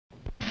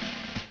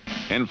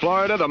In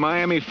Florida, the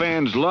Miami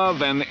fans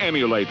love and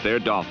emulate their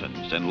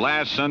Dolphins. And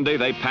last Sunday,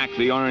 they packed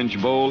the Orange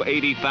Bowl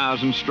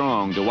 80,000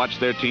 strong to watch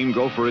their team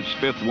go for its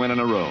 5th win in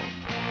a row.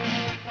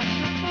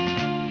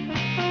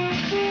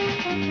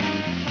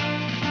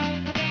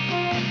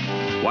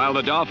 While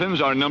the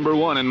Dolphins are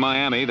 #1 in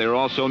Miami, they're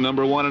also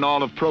 #1 in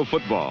all of pro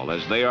football,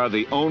 as they are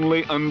the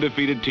only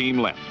undefeated team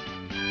left.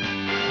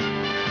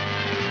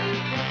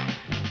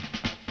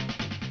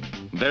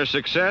 Their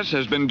success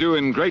has been due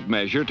in great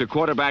measure to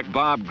quarterback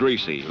Bob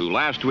Greasy, who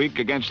last week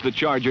against the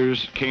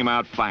Chargers came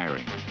out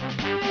firing.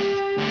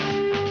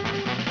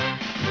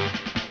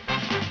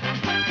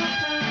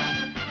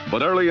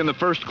 But early in the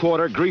first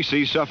quarter,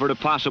 Greasy suffered a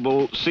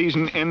possible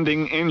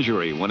season-ending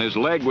injury when his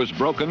leg was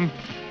broken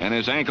and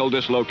his ankle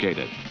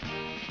dislocated.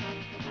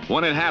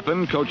 When it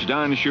happened, Coach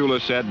Don Shula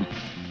said,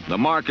 "The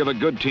mark of a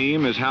good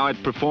team is how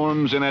it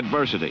performs in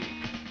adversity.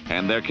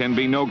 And there can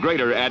be no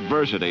greater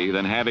adversity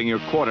than having your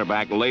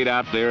quarterback laid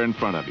out there in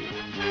front of you."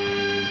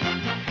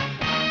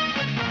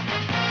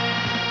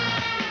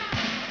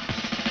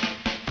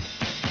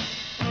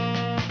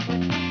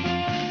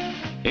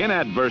 In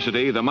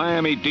adversity, the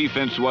Miami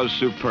defense was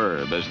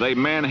superb as they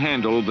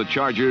manhandled the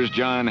Chargers'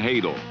 John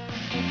Hadl.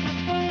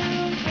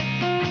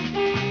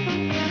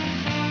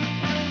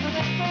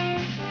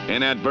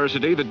 In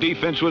adversity, the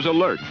defense was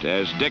alert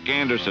as Dick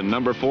Anderson,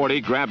 number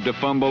 40, grabbed a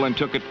fumble and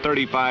took it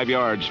 35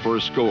 yards for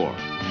a score.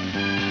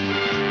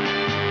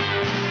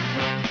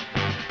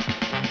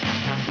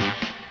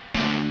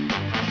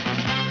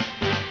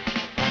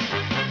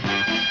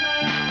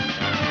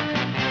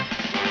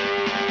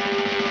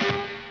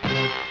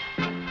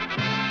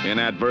 In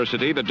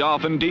adversity, the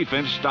Dolphin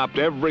defense stopped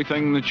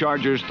everything the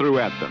Chargers threw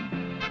at them.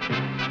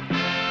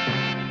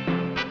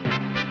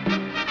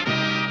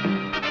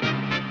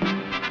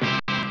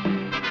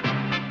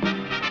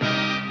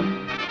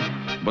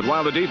 But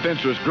while the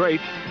defense was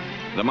great,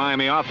 the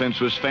Miami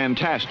offense was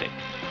fantastic.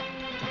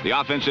 The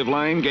offensive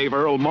line gave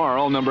Earl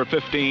Morrall, number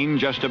 15,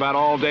 just about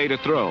all day to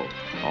throw,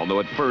 although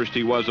at first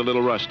he was a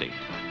little rusty.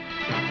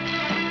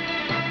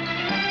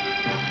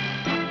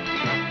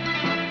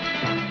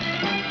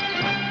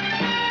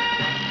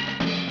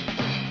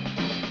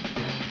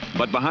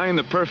 But behind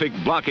the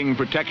perfect blocking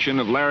protection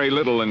of Larry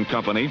Little and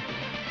company,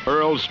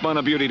 Earl spun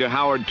a beauty to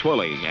Howard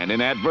Twilley, and in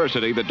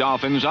adversity, the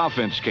Dolphins'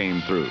 offense came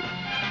through.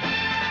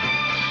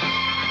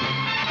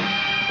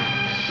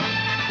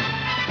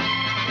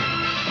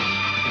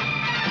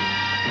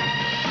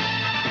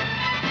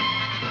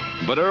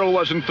 But Earl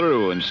wasn't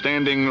through, and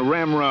standing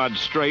ramrod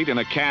straight in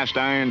a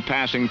cast-iron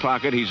passing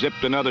pocket, he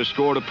zipped another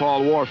score to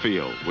Paul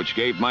Warfield, which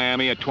gave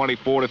Miami a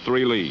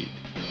 24-3 lead.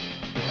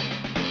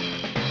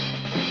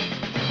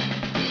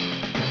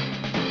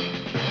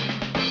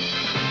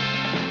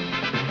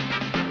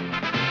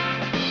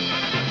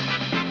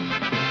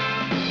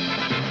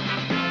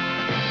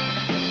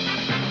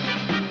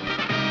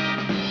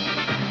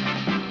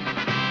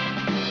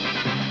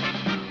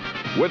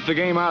 With the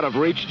game out of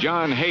reach,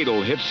 John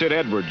Hadl hit Sid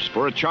Edwards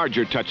for a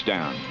Charger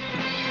touchdown.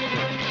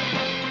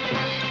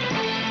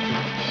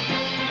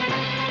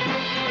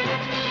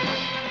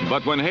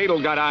 But when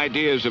Hadl got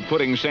ideas of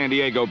putting San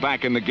Diego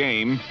back in the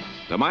game,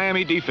 the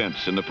Miami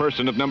defense, in the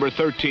person of number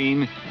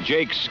 13,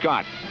 Jake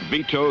Scott,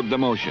 vetoed the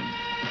motion.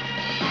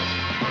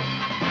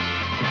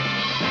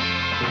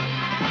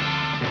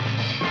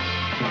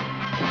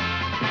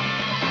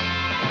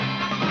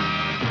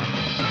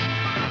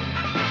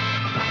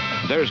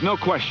 There's no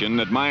question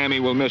that Miami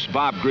will miss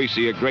Bob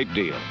Greasy a great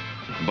deal.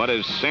 But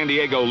as San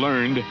Diego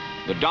learned,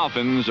 the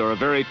Dolphins are a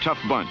very tough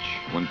bunch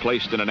when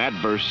placed in an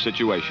adverse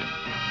situation.